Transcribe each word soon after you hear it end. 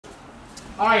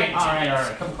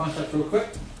Alright. Couple concepts real quick.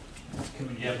 Come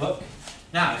and jab hook.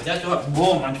 Now, if that's what,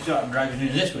 boom, I'm driving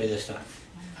in this way this time.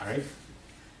 Alright?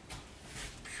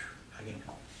 I can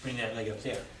bring that leg up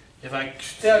there. If I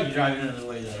still driving in the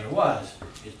way that I was,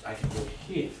 I can go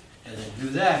here. And then do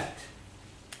that.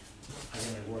 I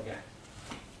can work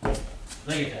out.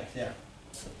 Leg attack, there.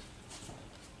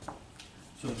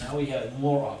 So now we have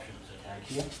more options. Attack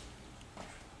here.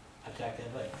 Attack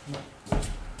that leg.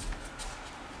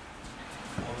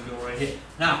 Or we go right here.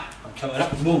 Now, I'm coming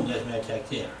up, boom, there's my attack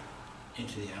there.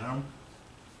 Into the arm.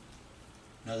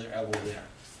 Another elbow there.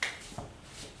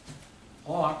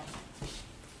 Or,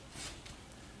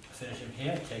 finish him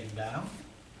here, take him down.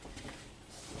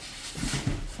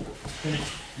 Finish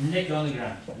Nick on the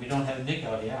ground. We don't have Nick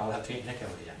out here, I'll have to get Nick out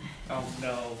here. Oh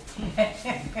no.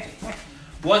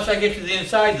 Once I get to the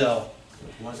inside though,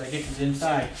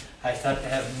 I start to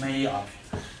have many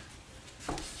options.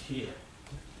 Here,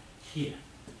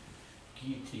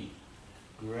 guillotine,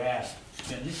 grab,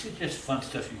 spin. This is just fun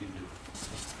stuff you can do.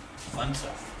 Fun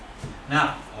stuff.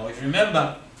 Now, always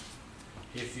remember,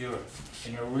 if you're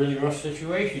in a really rough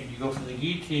situation, you go for the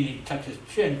guillotine, you touch his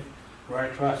chin,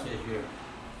 right across is your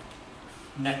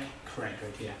neck crank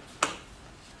right here.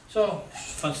 So,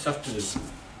 fun stuff to do.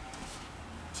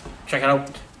 Check it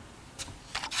out.